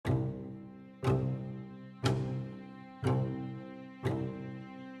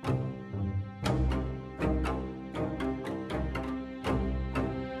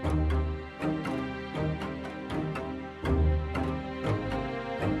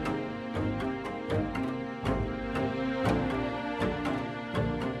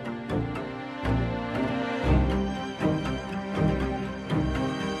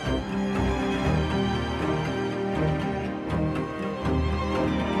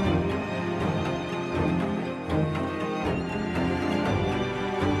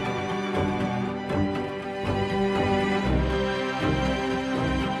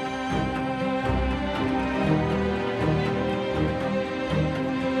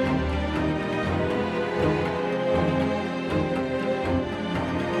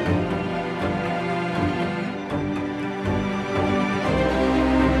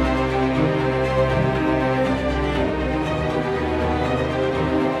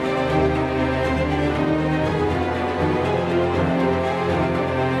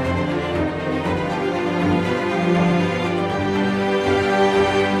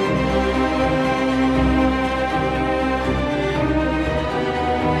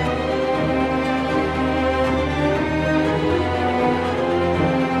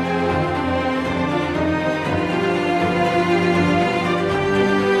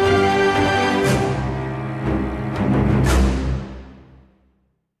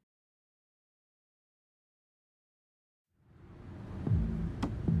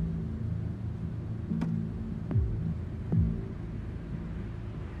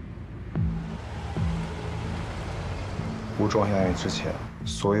装押运之前，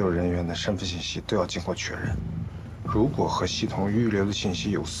所有人员的身份信息都要经过确认。如果和系统预留的信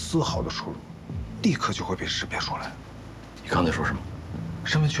息有丝毫的出入，立刻就会被识别出来。你刚才说什么？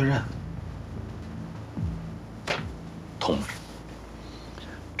身份确认。通了。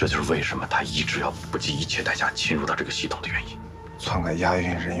这就是为什么他一直要不计一切代价侵入到这个系统的原因。篡改押运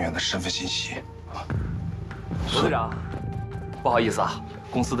人员的身份信息。罗队长，不好意思啊，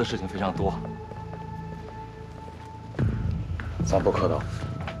公司的事情非常多。咱不客套，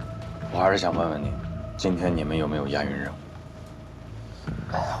我还是想问问你，今天你们有没有押运任务？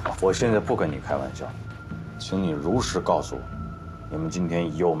哎呀，我现在不跟你开玩笑，请你如实告诉我，你们今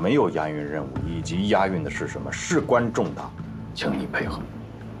天有没有押运任务，以及押运的是什么，事关重大，请你配合。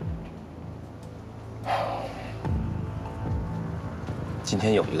今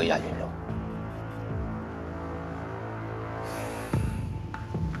天有一个押运任务，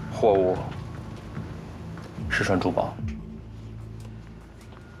货物石川珠宝。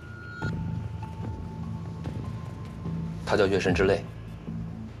它叫月神之泪。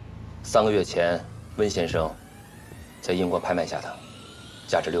3个月前，温先生在英国拍卖下它，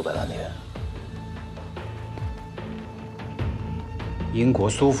价值600万美元。英国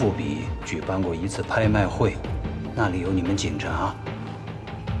苏富比举办过一次拍卖会，那里有你们警察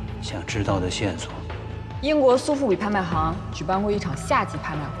想知道的线索。英国苏富比拍卖行举办过一场夏季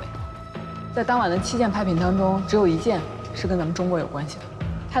拍卖会，在当晚的7件拍品当中，只有1件是跟咱们中国有关系的，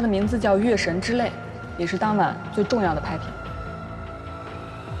它的名字叫月神之泪，也是当晚最重要的拍品。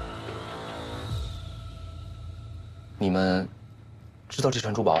你们知道这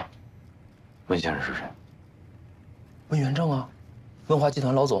串珠宝？温先生是谁？温元正啊，文华集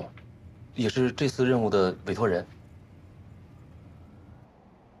团老总，也是这次任务的委托人。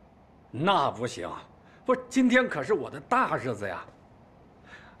那不行，不是今天可是我的大日子呀！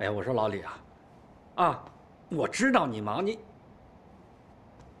哎呀，我说老李啊，我知道你忙，你，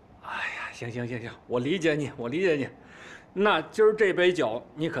哎呀，行，我理解你，那今儿这杯酒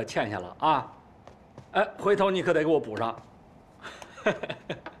你可欠下了啊！哎，回头你可得给我补上。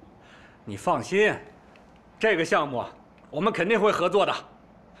你放心，这个项目我们肯定会合作的。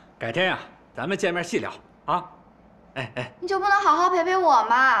改天呀，咱们见面细聊啊！哎，你就不能好好陪陪我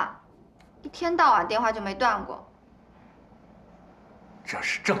吗？一天到晚电话就没断过。这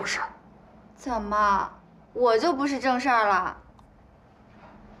是正事儿。怎么，我就不是正事儿了？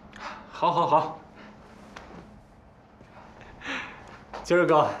好，今儿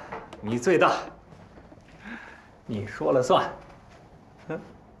个你最大，你说了算。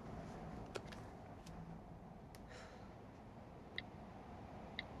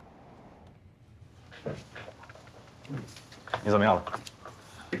你怎么样了？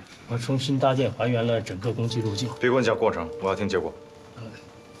我重新搭建还原了整个攻击路径。别跟我讲过程，我要听结果。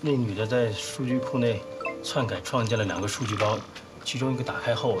那女的在数据库内篡改创建了2个数据包，其中一个打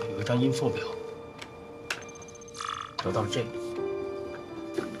开后有一张 info 表，得到这个。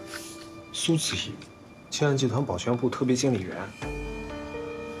苏子怡，千安集团保全部特别经理员。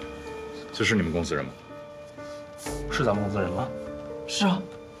这是你们公司人吗？是咱们公司人吗？是啊。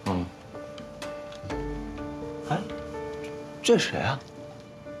哎，这谁啊？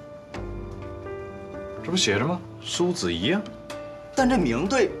这不写着吗？苏子怡啊。但这名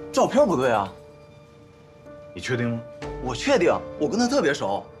对，照片不对啊。你确定吗？我确定，我跟他特别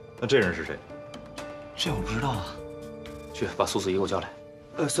熟。那这人是谁？这我不知道啊。去把苏子怡给我叫来。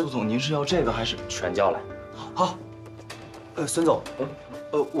孙总，您是要这个还是？全叫来。好。孙总，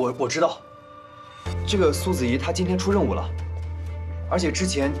我知道，这个苏子怡她今天出任务了，而且之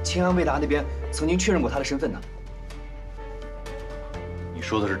前清安卫达那边曾经确认过她的身份呢。你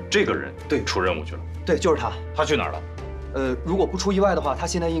说的是这个人？对，出任务去了。对，就是他。他去哪儿了？如果不出意外的话，他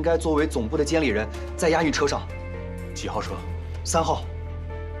现在应该作为总部的监理人，在押运车上。几号车？3号。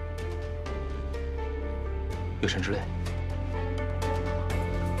月神之泪。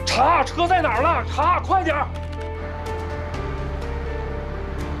查车在哪儿了？查，快点儿！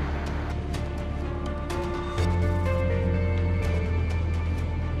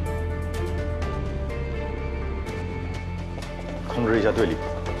通知一下队里，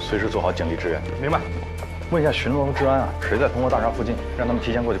随时做好警力支援。明白。问一下巡逻和治安啊，谁在铜锣大厦附近，让他们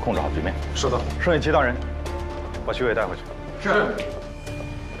提前过去控制好局面。是的。剩下其他人，把徐伟带回去。是。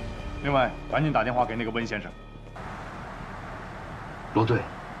另外，赶紧打电话给那个温先生。罗队，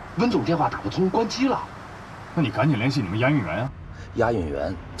温总电话打不通，关机了。那你赶紧联系你们押运员啊。押运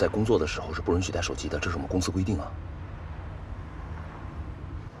员在工作的时候是不允许带手机的，这是我们公司规定啊。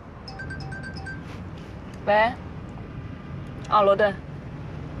喂。罗队。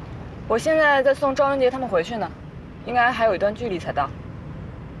我现在在送赵文杰他们回去呢，应该还有一段距离才到。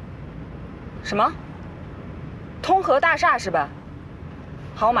什么？通通和大厦是吧？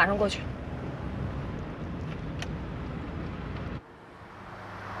好，我马上过去。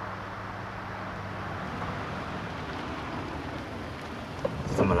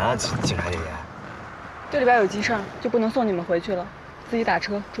怎么了，警察爷爷？这里边有急事儿，就不能送你们回去了，自己打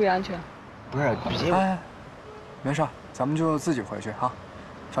车，注意安全。不是，别，没事，咱们就自己回去哈，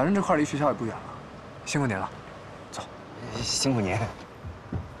反正这块离学校也不远了。辛苦您了，走。辛苦您。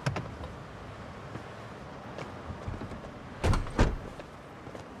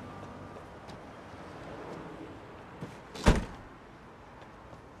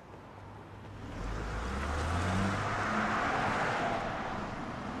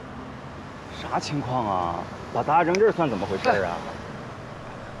啥情况啊？把大家扔这儿算怎么回事啊？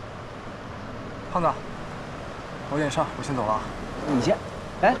胖子，我有点事儿，我先走了啊。你先，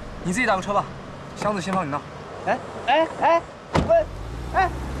哎，你自己打个车吧，箱子先放你那。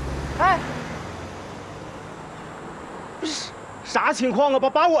不是啥情况啊？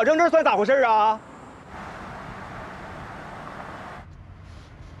把我扔这儿算咋回事啊？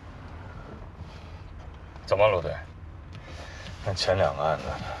怎么，陆队？那前2个案子，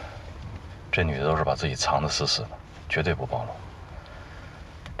这女的都是把自己藏得死死的，绝对不暴露。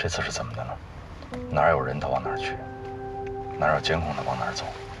这次是怎么的呢？哪有人她往哪儿去，哪有监控她往哪儿走，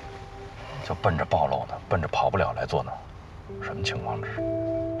就奔着暴露的，奔着跑不了来做呢？什么情况这是？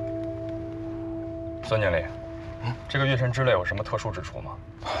孙经理，这个月神之泪有什么特殊之处吗？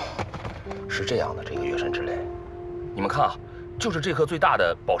是这样的，这个月神之泪，你们看啊，就是这颗最大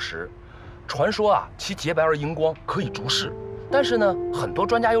的宝石，传说啊，其洁白而荧光，可以逐视。但是呢，很多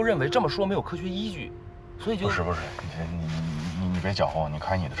专家又认为这么说没有科学依据，所以就不是，你别搅和，你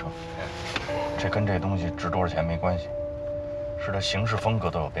开你的车。这跟这东西值多少钱没关系，是它行事风格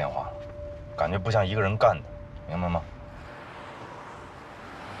都有变化了，感觉不像一个人干的，明白吗？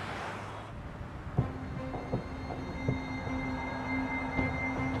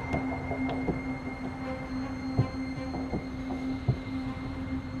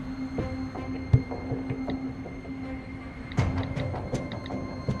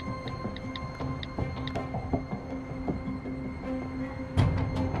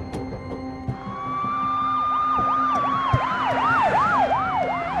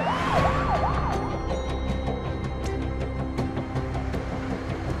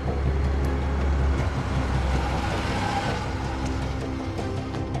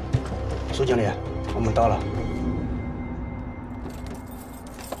苏经理，我们到了。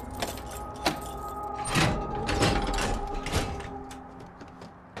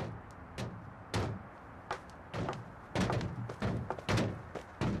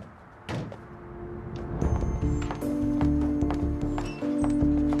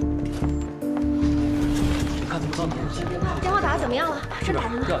电话打得怎么样了？是打的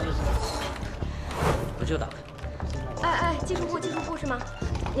吗？我就打开。哎，技术部是吗？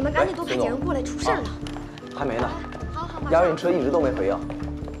你们赶紧多派几人过来，出事了。还没呢。好，押运车一直都没回应。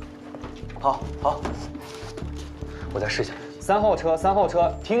好，我再试一下。3号车，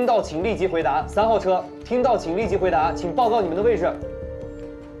听到请立即回答。3号车，听到请立即回答，请报告你们的位置。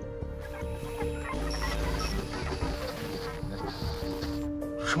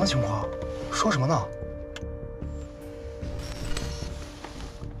什么情况？说什么呢？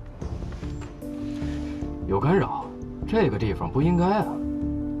有干扰，这个地方不应该啊。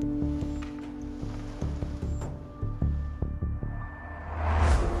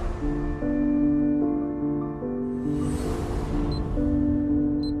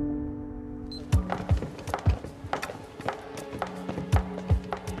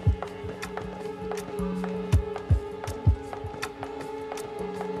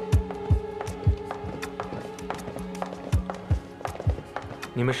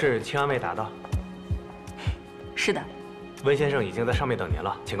你们是清安卫达的？是的。温先生已经在上面等您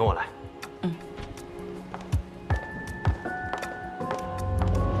了，请跟我来。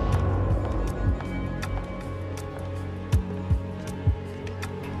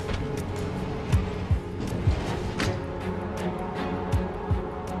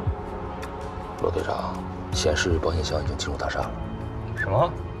罗队长，显示保险箱已经进入大厦了。什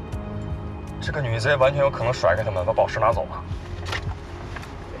么？这个女贼完全有可能甩开他们，把宝石拿走吗？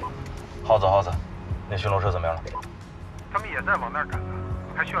耗子，那巡逻车怎么样了？他们也在往那儿赶呢，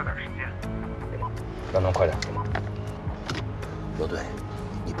还需要点时间。让他们快点。罗队，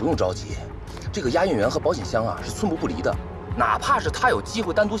你不用着急，这个押运员和保险箱啊是寸步不离的，哪怕是他有机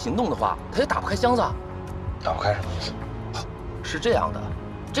会单独行动的话，他也打不开箱子。打不开什么意思？是这样的，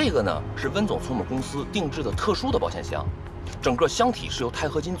这个呢是温总村木公司定制的特殊的保险箱，整个箱体是由钛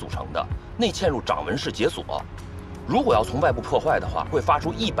合金组成的，内嵌入掌纹式解锁。如果要从外部破坏的话，会发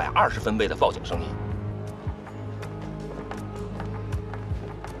出120分贝的报警声音。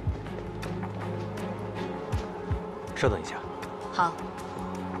稍等一下。好。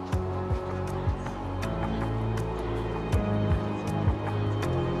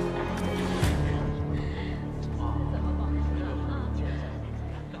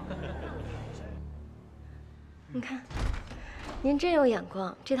你看，您真有眼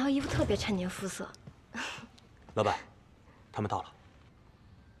光，这套衣服特别衬您肤色。老板，他们到了。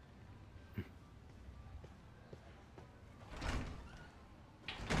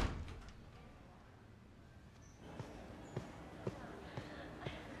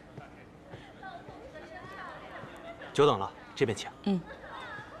久等了，这边请。嗯。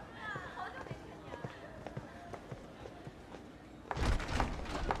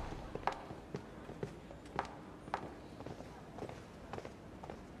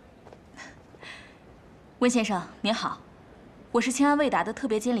温先生您好，我是清安卫达的特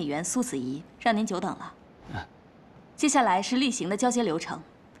别监理员苏子怡，让您久等了。接下来是例行的交接流程，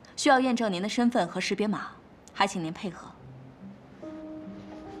需要验证您的身份和识别码，还请您配合。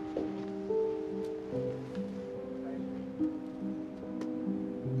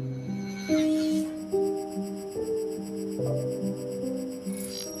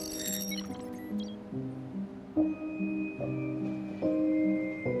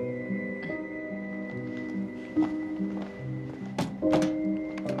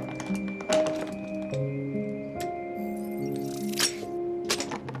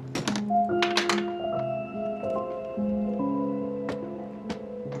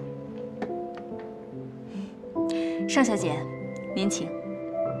尚小姐，您请。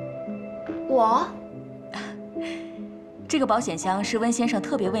我？这个保险箱是温先生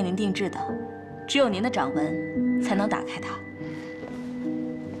特别为您定制的，只有您的掌纹才能打开它。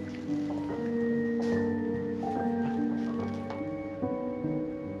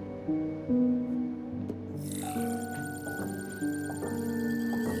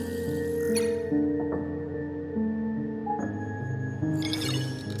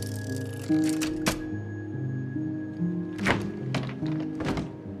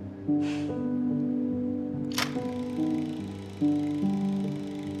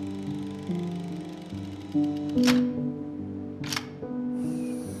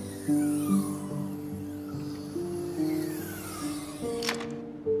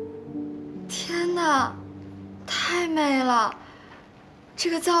天哪，太美了！这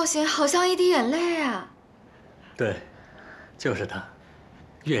个造型好像一滴眼泪啊！对，就是它，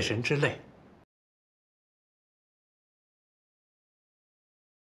月神之泪。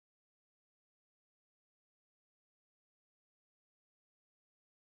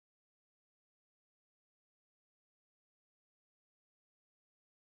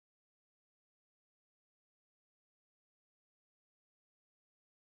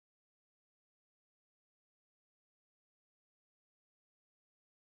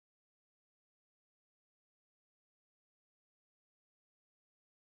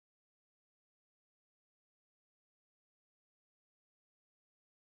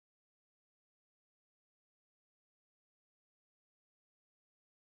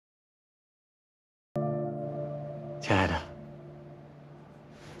亲爱的，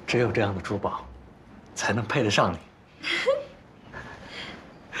只有这样的珠宝，才能配得上你。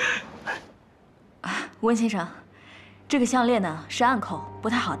温先生，这个项链呢是暗扣，不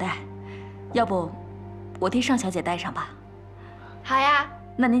太好戴，要不我替尚小姐戴上吧？好呀。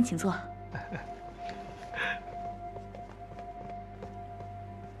那您请坐。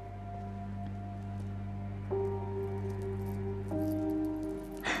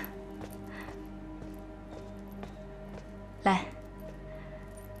来，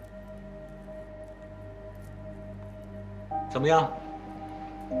怎么样？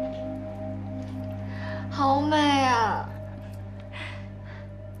好美啊！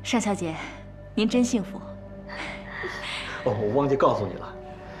尚小姐，您真幸福。哦，我忘记告诉你了，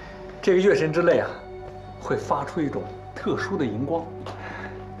这个月神之泪啊，会发出一种特殊的荧光，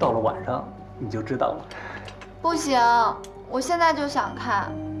到了晚上你就知道了。不行，我现在就想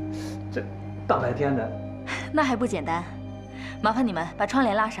看。这大白天的，那还不简单？麻烦你们把窗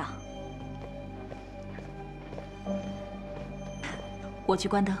帘拉上，我去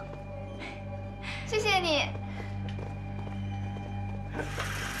关灯。谢谢你。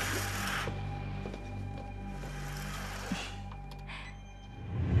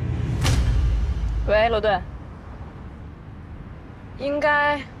喂，罗队，应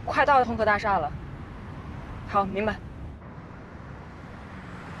该快到通科大厦了。好，明白。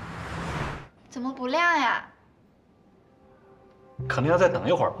怎么不亮呀？可能要再等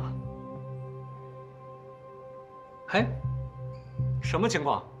一会儿吧。哎，什么情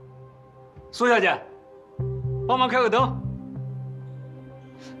况？苏小姐，帮忙开个灯。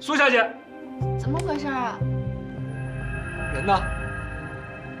苏小姐，怎么回事啊？人呢？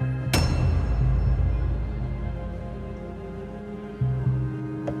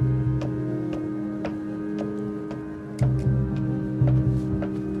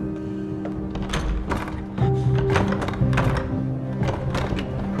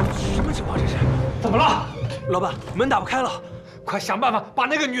什么情况？这是？怎么了？老板，门打不开了，快想办法把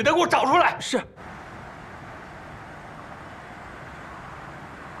那个女的给我找出来。是。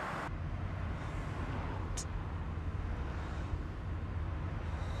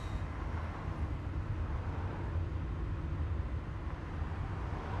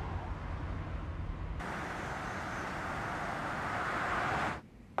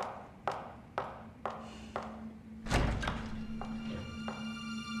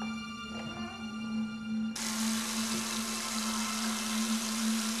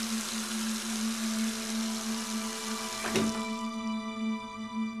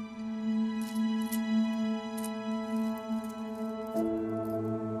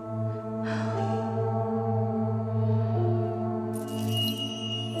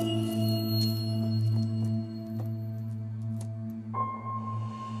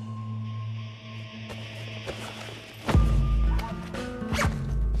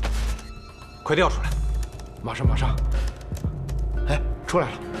 快调出来！马上马上！哎，出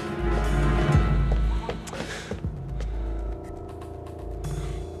来了。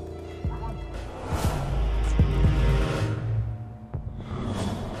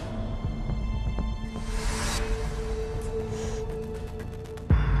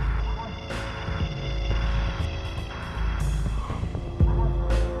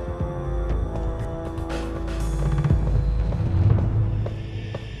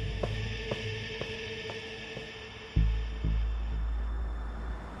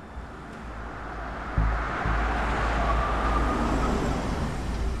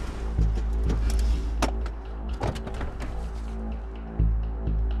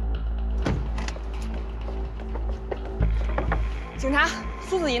警察，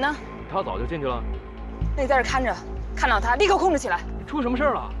苏子怡呢？他早就进去了。那你在这看着，看到他立刻控制起来。出什么事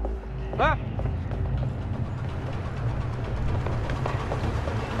了？哎！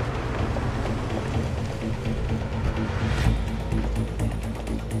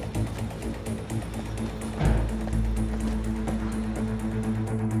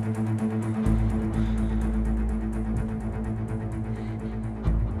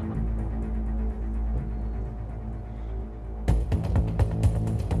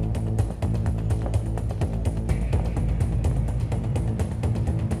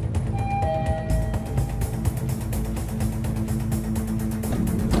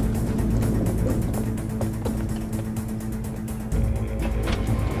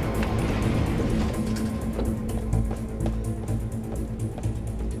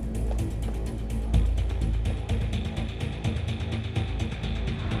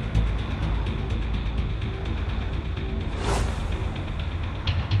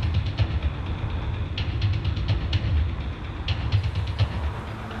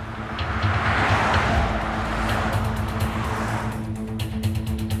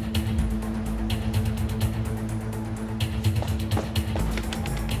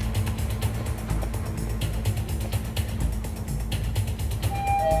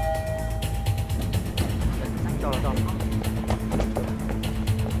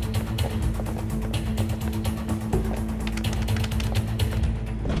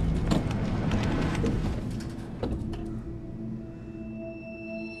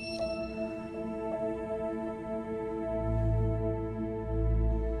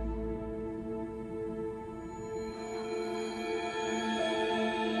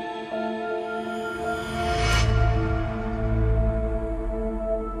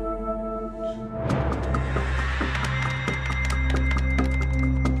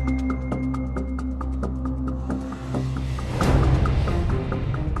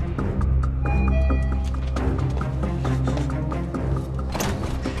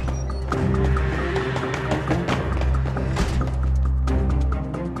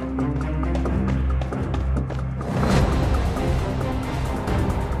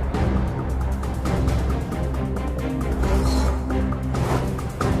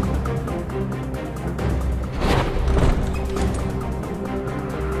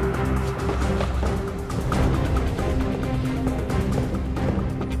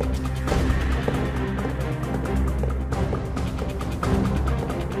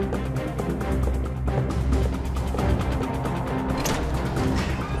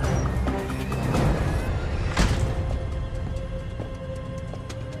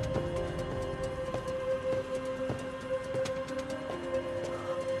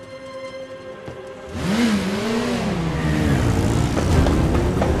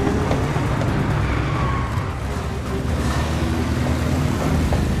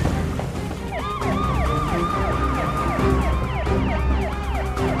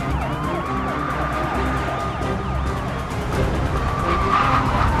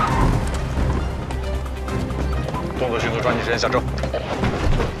抓紧时间下车。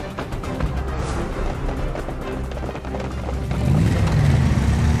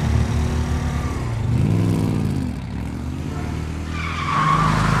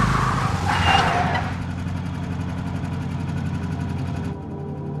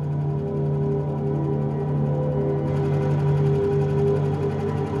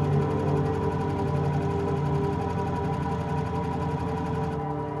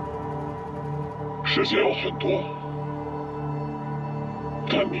时间有很多，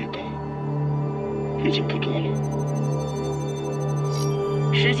但你的已经不多了。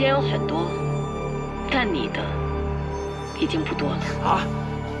时间有很多，但你的已经不多了。啊，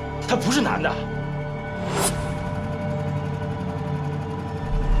他不是男的。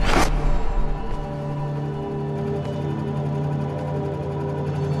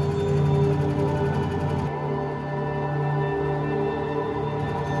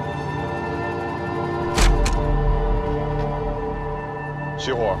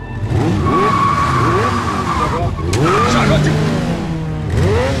熄火！下车！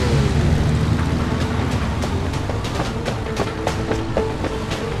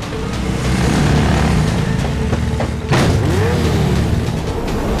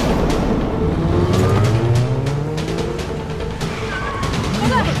不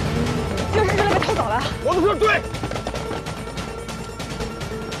对，月神之泪被偷走了。我的说对。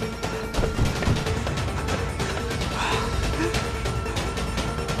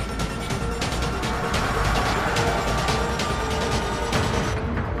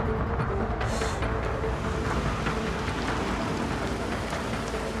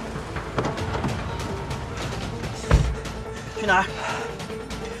去哪儿？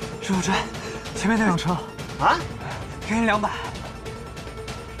师傅，这前面那辆车。啊？给你200。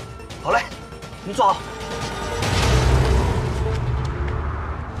好嘞，你坐好。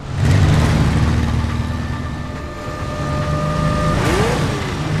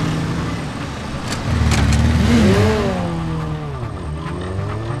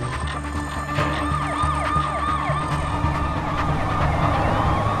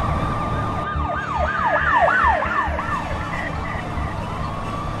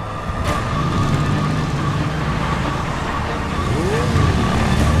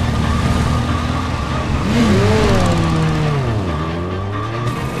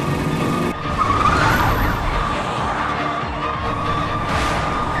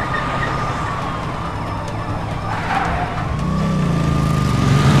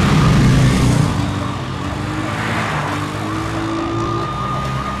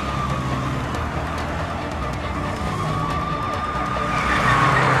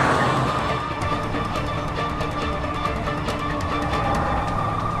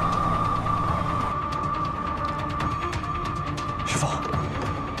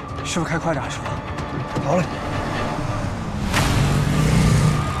师傅开快点，师傅。好嘞。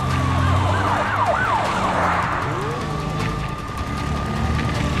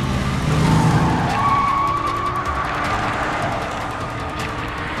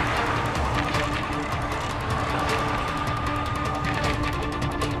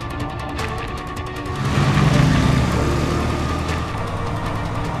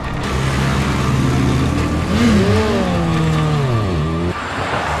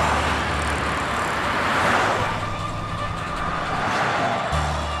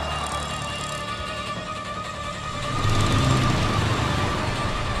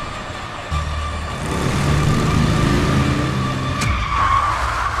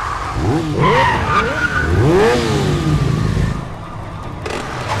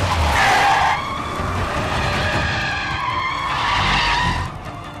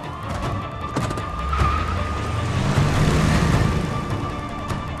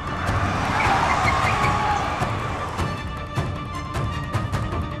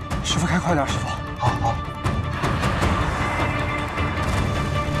师傅开快点，师傅。好好。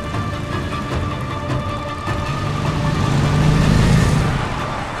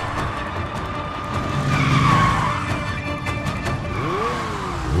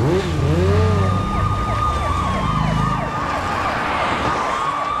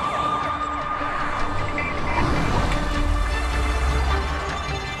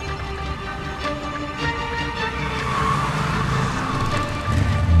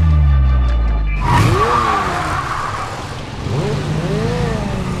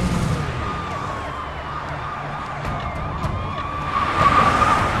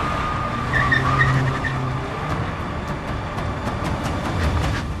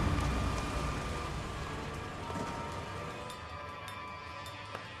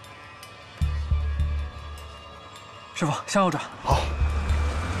师傅，向右转。好。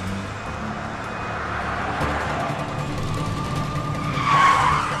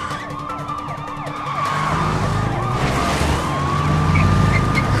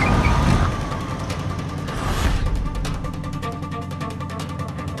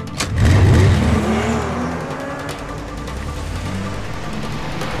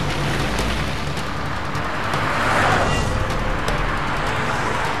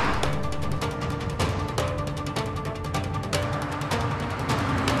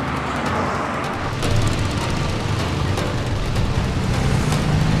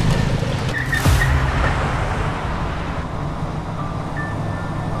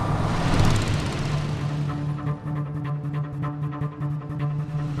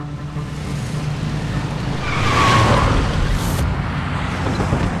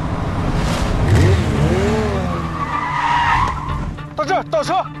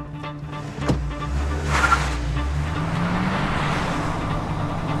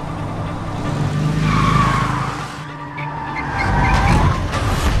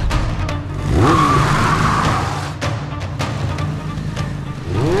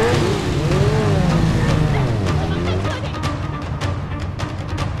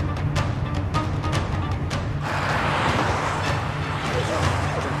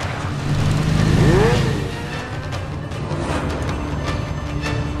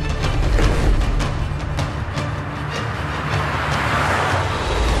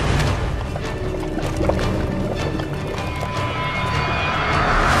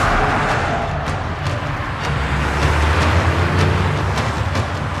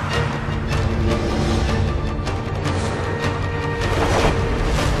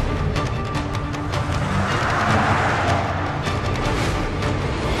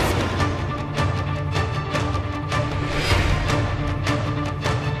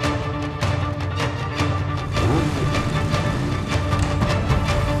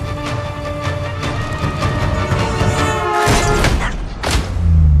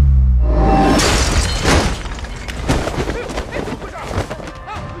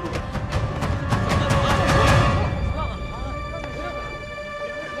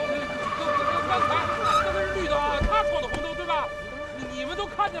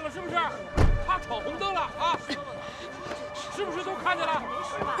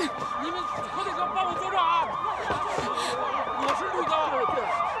你们可得帮我作证啊！我是绿灯。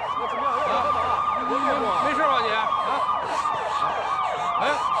我怎么样？要干嘛？没事吧你？啊？哎，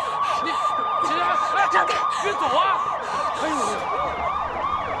你起来！哎，让开！别走啊！哎呦！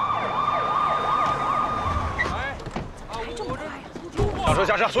哎，啊，我这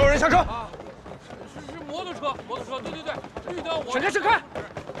下车下车，所有人下车！是摩托车，对，绿灯我。闪开闪开！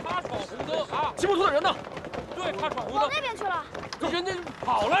他闯红灯啊！骑摩托的人呢？对，他闯红灯。往那边去了。人家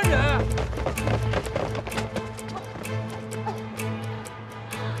跑了人。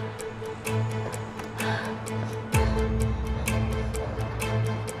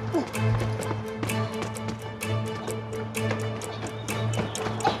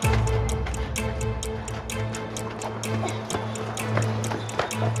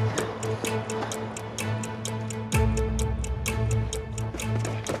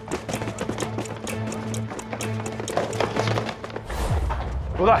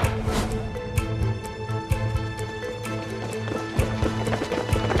罗带。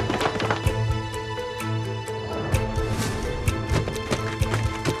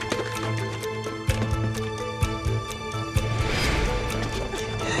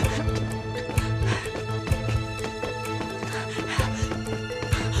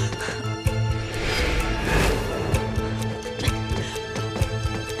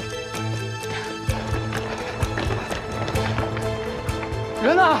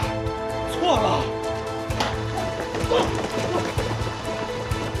人呢？错了。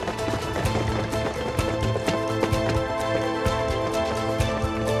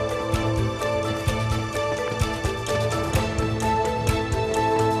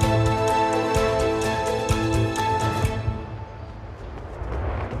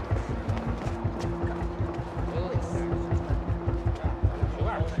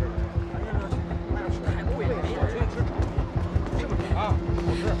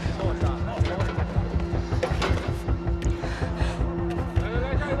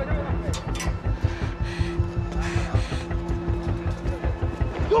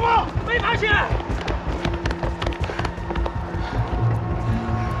有吗？没发现。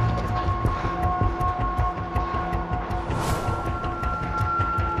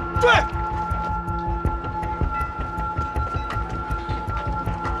追！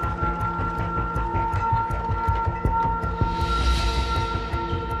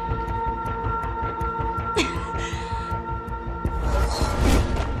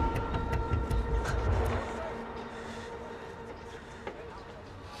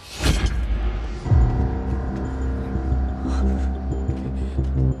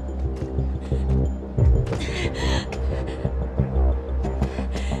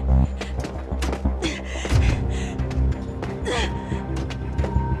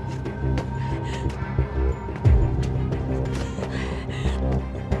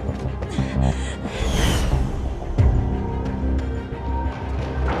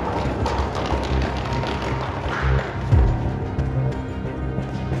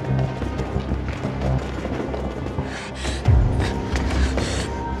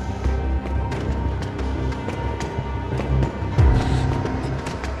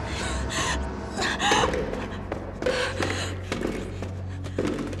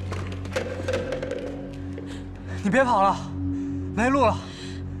你别跑了，没路了。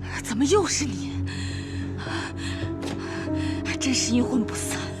怎么又是你？还真是阴魂不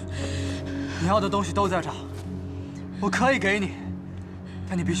散。你要的东西都在这儿，我可以给你，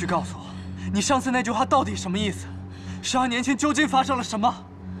但你必须告诉我，你上次那句话到底什么意思？12年前究竟发生了什么？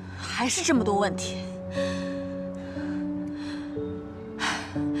还是这么多问题。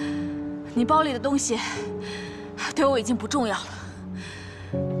你包里的东西对我已经不重要了，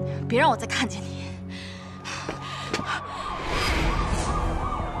别让我再看见你。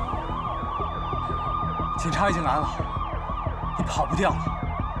警察已经来了，你跑不掉了，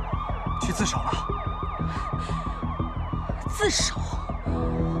去自首吧。自首？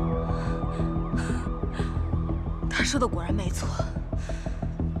他说的果然没错，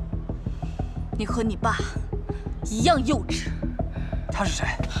你和你爸一样幼稚。他是谁？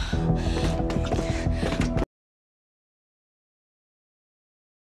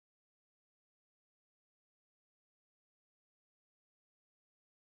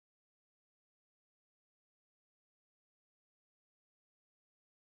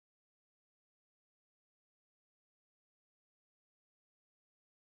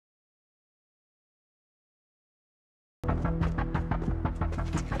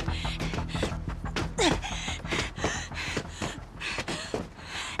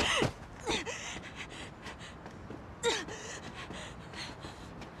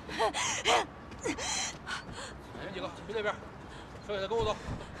走。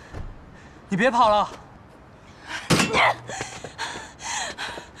你别跑了。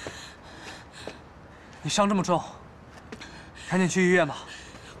你伤这么重，赶紧去医院吧。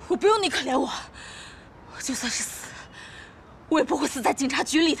我不用你可怜我，就算是死，我也不会死在警察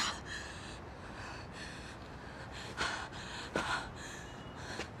局里的。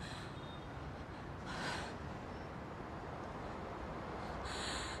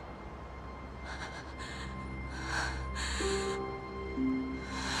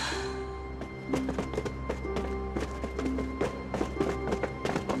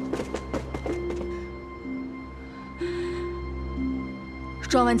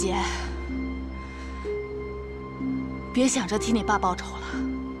 庄文杰，别想着替你爸报仇了，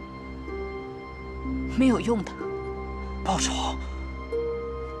没有用的。报仇？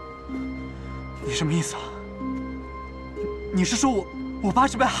你什么意思啊？你是说我爸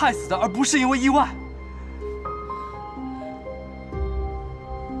是被害死的，而不是因为意外？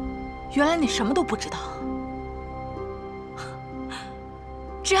原来你什么都不知道。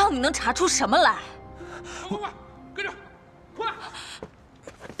只要你能查出什么来，快，跟着，快！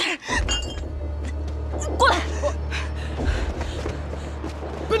 过来！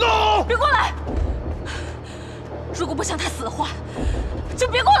别动！别过来！如果不想他死的话，就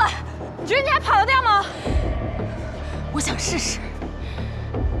别过来。你觉得你还跑得掉吗？我想试试。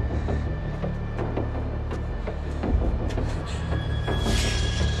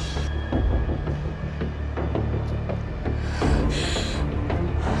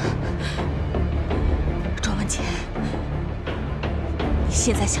庄文杰，你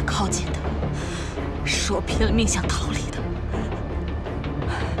现在想靠近的？ 是我拼了命想逃离的。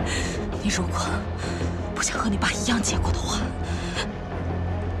你如果不想和你爸一样结果的话，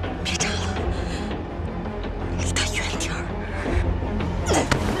别查了，离他远点儿。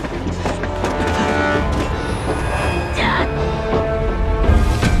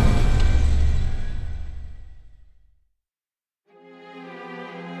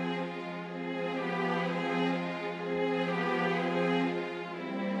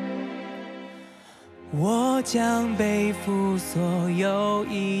我将背负所有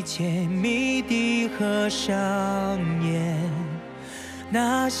一切谜底和上演，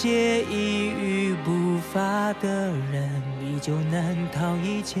那些一语不发的人依旧难逃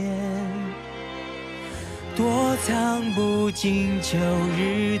一劫，躲藏不进秋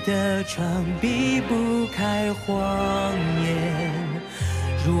日的窗，避不开谎言。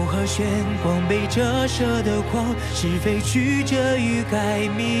 如何玄光被折射的光，是非曲折欲盖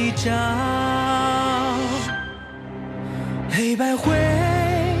弥彰。黑白灰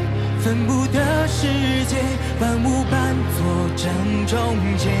分不得世界，万物伴作正中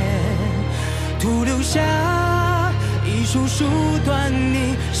间，徒留下一束束端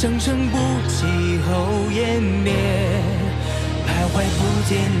倪，生生不息后湮灭。 徘徊不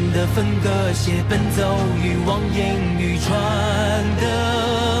见的分割线，奔走于望眼欲穿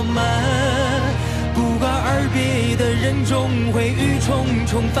的门。不告而别的人，终会于重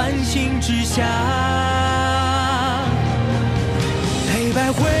重繁星之下。黑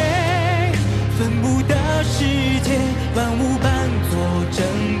白灰分不得世界，万物伴作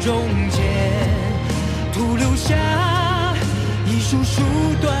正中间，徒留下一束束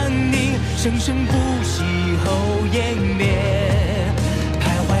端倪，生生不息后湮灭。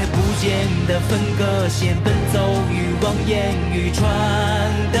 间的分割线，奔走于望眼欲穿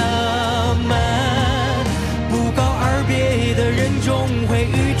的门。不告而别的人，终会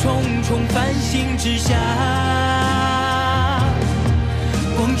于重重繁星之下。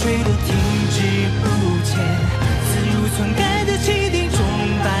光坠落，停滞不前，自如篡改的汽笛，钟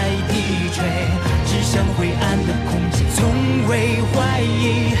摆低垂，指向灰暗的空间，从未怀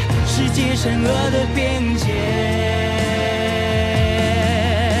疑世界善恶的边界。